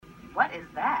What is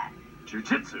that?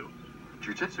 Jiu-jitsu.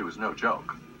 Jiu-jitsu is no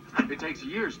joke. It takes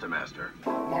years to master.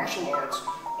 Martial arts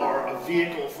are a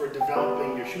vehicle for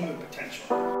developing your human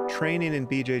potential. Training in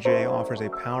BJJ offers a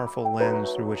powerful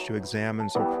lens through which to examine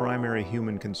some primary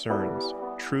human concerns: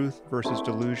 truth versus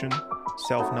delusion,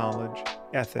 self-knowledge,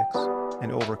 ethics,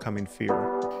 and overcoming fear.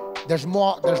 There's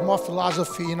more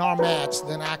philosophy in our mats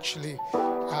than actually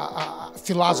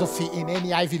philosophy in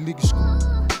any Ivy League school.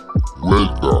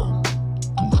 Welcome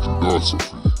to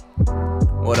Philosophy.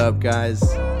 What up, guys?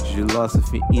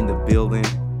 Philosophy in the building.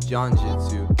 John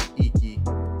Jitsu, Iki.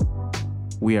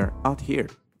 We are out here.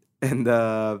 And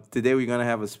today we're going to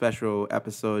have a special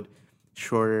episode,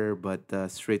 shorter but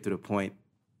straight to the point.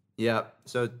 Yeah,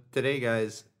 so today,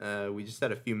 guys, we just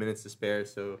had a few minutes to spare,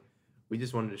 so we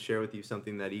just wanted to share with you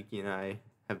something that Iki and I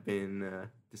have been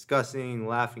discussing,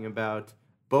 laughing about,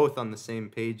 both on the same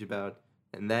page about,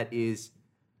 and that is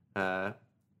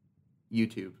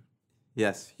YouTube.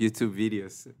 Yes, YouTube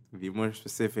videos, to be more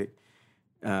specific.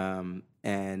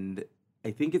 And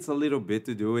I think it's a little bit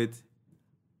to do with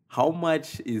how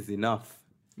much is enough.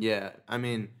 Yeah, I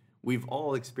mean, we've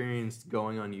all experienced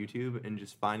going on YouTube and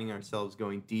just finding ourselves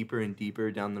going deeper and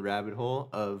deeper down the rabbit hole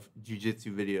of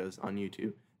jiu-jitsu videos on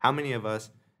YouTube. How many of us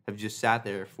have just sat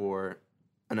there for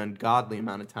an ungodly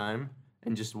amount of time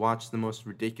and just watched the most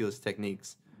ridiculous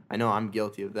techniques? I know I'm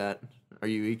guilty of that. Are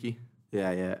you, Iki?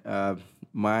 Yeah.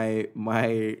 My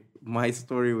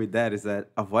story with that is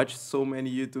that I've watched so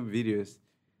many YouTube videos,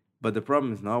 but the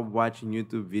problem is not watching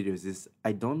YouTube videos is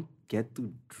I don't get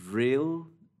to drill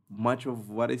much of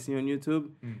what I see on YouTube,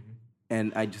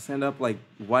 and I just end up like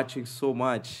watching so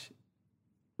much.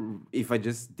 If I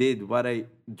just did what I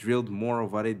drilled more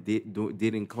of what I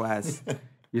did in class,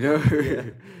 Yeah.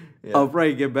 I'll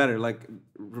probably get better. Like,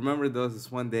 remember there was this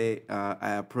one day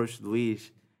I approached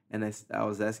Luis and I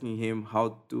was asking him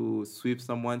how to sweep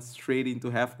someone straight into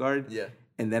half guard. Yeah.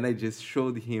 And then I just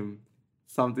showed him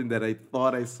something that I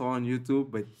thought I saw on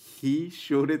YouTube, but he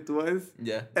showed it to us.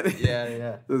 Yeah.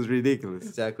 It was ridiculous.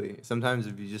 Exactly. Sometimes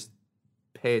if you just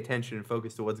pay attention and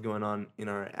focus to what's going on in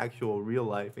our actual real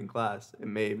life in class, it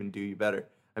may even do you better.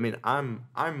 I mean, I'm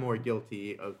more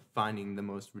guilty of finding the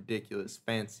most ridiculous,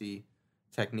 fancy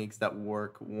techniques that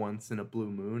work once in a blue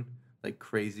moon, like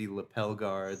crazy lapel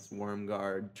guards, worm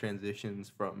guard transitions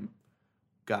from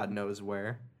God knows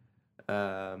where.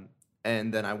 And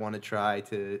then I want to try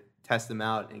to test them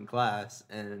out in class,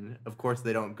 and of course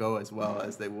they don't go as well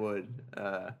as they would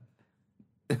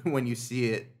when you see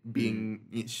it being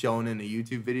shown in a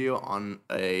YouTube video on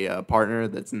a partner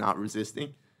that's not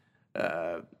resisting.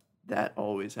 That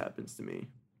always happens to me.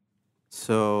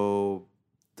 So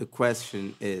the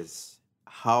question is,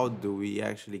 how do we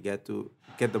actually get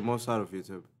the most out of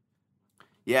YouTube?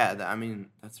 Yeah, I mean,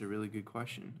 that's a really good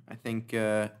question. I think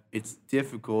it's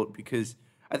difficult because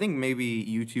I think maybe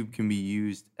YouTube can be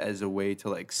used as a way to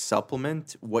like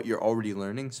supplement what you're already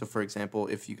learning. So for example,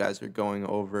 if you guys are going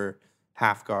over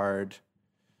half guard,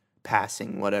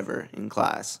 passing, whatever in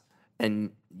class,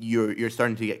 and you're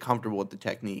starting to get comfortable with the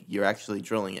technique, you're actually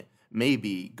drilling it.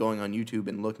 Maybe going on YouTube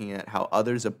and looking at how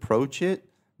others approach it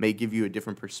may give you a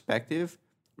different perspective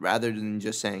rather than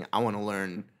just saying, I want to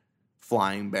learn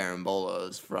flying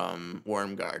barambolas from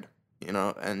worm guard,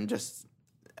 and just,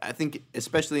 I think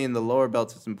especially in the lower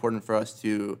belts, it's important for us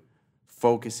to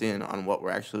focus in on what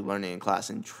we're actually learning in class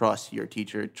and trust your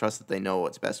teacher, trust that they know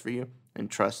what's best for you, and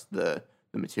trust the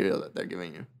material that they're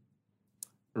giving you.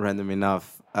 Random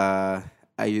enough, I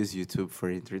use YouTube for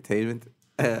entertainment.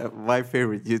 My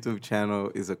favorite YouTube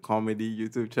channel is a comedy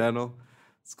YouTube channel.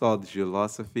 It's called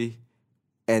Philosophy.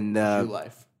 And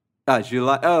Life.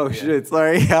 Shit,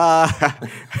 sorry.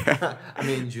 I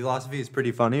mean, Philosophy is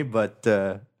pretty funny, but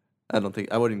I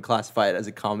wouldn't classify it as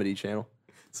a comedy channel.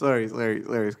 Sorry.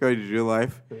 It's called Jules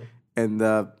Life. And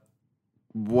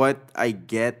what I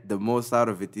get the most out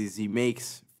of it is he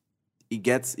gets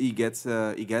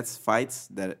fights,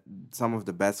 that some of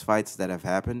the best fights that have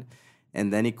happened,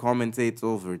 and then he commentates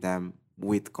over them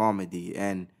with comedy.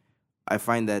 And I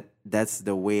find that that's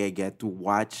the way I get to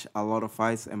watch a lot of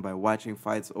fights, and by watching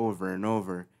fights over and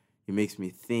over, it makes me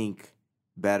think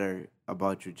better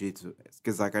about jiu-jitsu.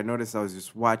 Because like I noticed I was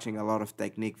just watching a lot of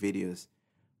technique videos,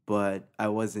 but I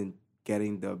wasn't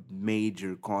getting the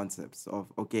major concepts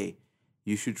of, okay,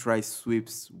 you should try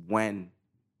sweeps when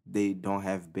they don't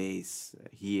have base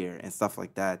here and stuff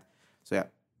like that. So yeah,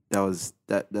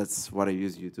 that's what I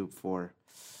use YouTube for.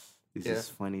 It's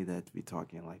just funny that we're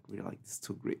talking like we're like these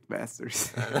two great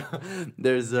masters.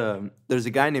 There's a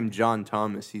guy named John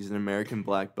Thomas. He's an American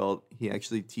black belt. He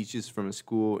actually teaches from a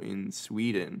school in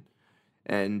Sweden,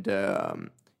 and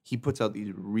he puts out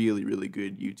these really, really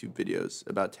good YouTube videos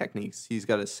about techniques. He's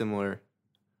got a similar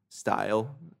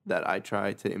style that I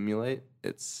try to emulate.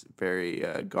 It's very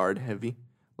guard heavy,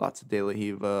 lots of De La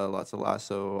Riva, lots of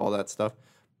lasso, all that stuff.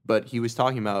 But he was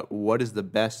talking about what is the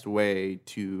best way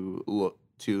to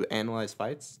analyze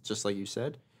fights, just like you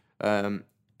said. And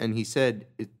he said,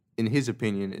 in his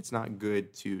opinion, it's not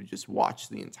good to just watch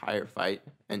the entire fight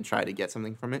and try to get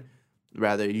something from it.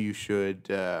 Rather, you should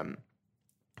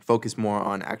focus more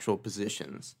on actual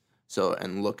positions. So,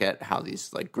 and look at how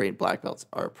these like great black belts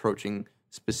are approaching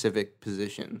specific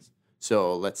positions.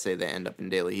 So, let's say they end up in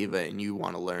De La Riva and you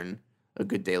want to learn a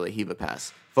good De La Riva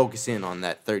pass. Focus in on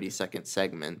that 30-second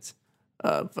segment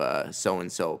of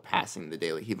so-and-so passing the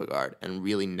De La Riva guard and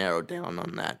really narrow down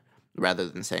on that rather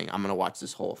than saying, I'm going to watch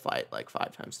this whole fight like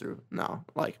 5 times through. No,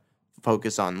 like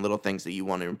focus on little things that you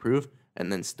want to improve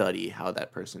and then study how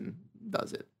that person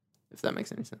does it, if that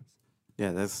makes any sense.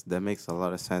 Yeah, that makes a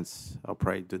lot of sense. I'll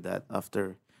probably do that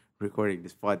after recording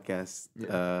this podcast.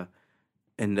 Yeah.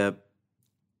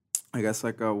 I guess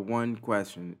like one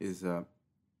question is,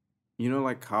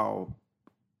 like how,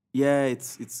 yeah,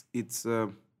 it's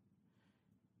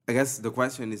I guess the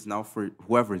question is now for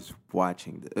whoever is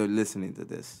watching, listening to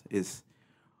this, is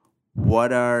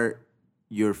what are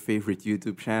your favorite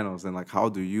YouTube channels and like how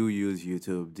do you use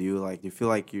YouTube? Do you feel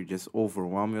like you just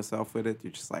overwhelm yourself with it?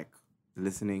 You're just like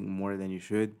listening more than you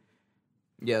should?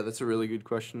 Yeah, that's a really good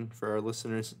question for our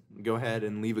listeners. Go ahead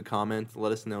and leave a comment.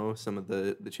 Let us know some of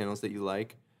the channels that you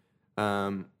like.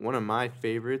 One of my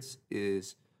favorites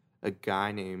is a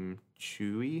guy named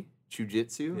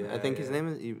Chujitsu. I think his name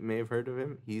is. You may have heard of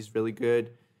him. He's really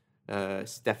good.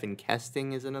 Stephen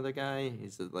Kesting is another guy.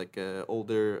 He's like a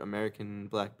older American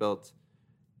black belt.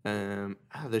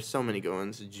 There's so many good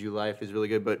ones. Jew Life is really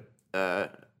good, but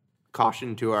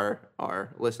caution to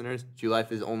our listeners: Jew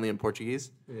Life is only in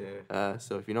Portuguese. Yeah.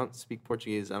 So if you don't speak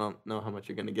Portuguese, I don't know how much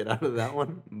you're gonna get out of that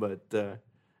one. But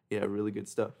yeah, really good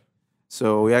stuff.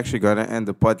 So we're actually gonna end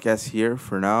the podcast here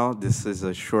for now. This is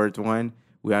a short one.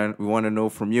 We want to know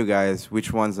from you guys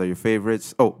which ones are your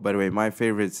favorites. Oh, by the way, my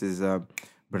favorites is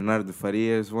Bernardo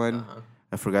Faria's one. Uh-huh.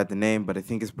 I forgot the name, but I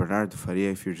think it's Bernardo Faria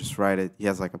if you just write it. He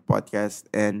has like a podcast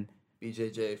and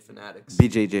BJJ Fanatics.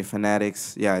 BJJ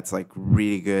Fanatics. Yeah, it's like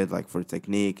really good, like for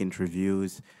technique,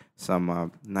 interviews,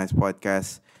 some nice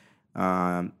podcasts.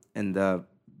 And the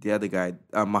other guy,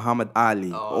 Muhammad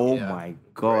Ali. Oh yeah. My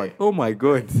God. Great. Oh my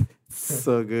God.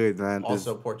 So good, man.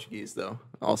 Also Portuguese though.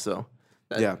 Also.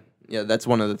 Yeah, that's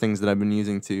one of the things that I've been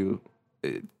using to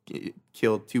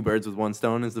kill 2 birds with 1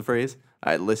 stone is the phrase.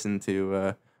 I listen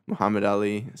to Muhammad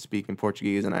Ali speak in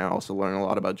Portuguese, and I also learn a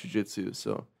lot about jiu-jitsu.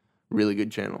 So really good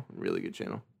channel.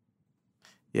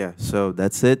 Yeah, so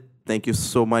that's it. Thank you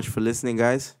so much for listening,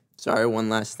 guys. Sorry, one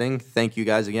last thing. Thank you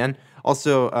guys again.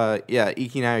 Also,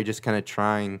 Iki and I are just kind of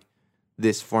trying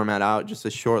this format out, just a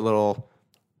short little...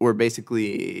 We're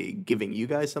basically giving you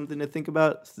guys something to think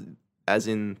about, as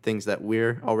in things that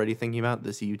we're already thinking about,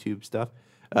 this YouTube stuff.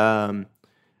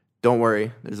 Don't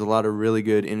worry. There's a lot of really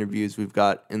good interviews we've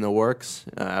got in the works.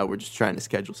 We're just trying to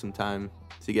schedule some time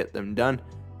to get them done.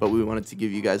 But we wanted to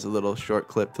give you guys a little short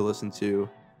clip to listen to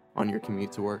on your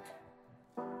commute to work.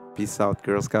 Peace out,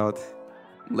 Girl Scout.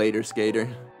 Later, skater.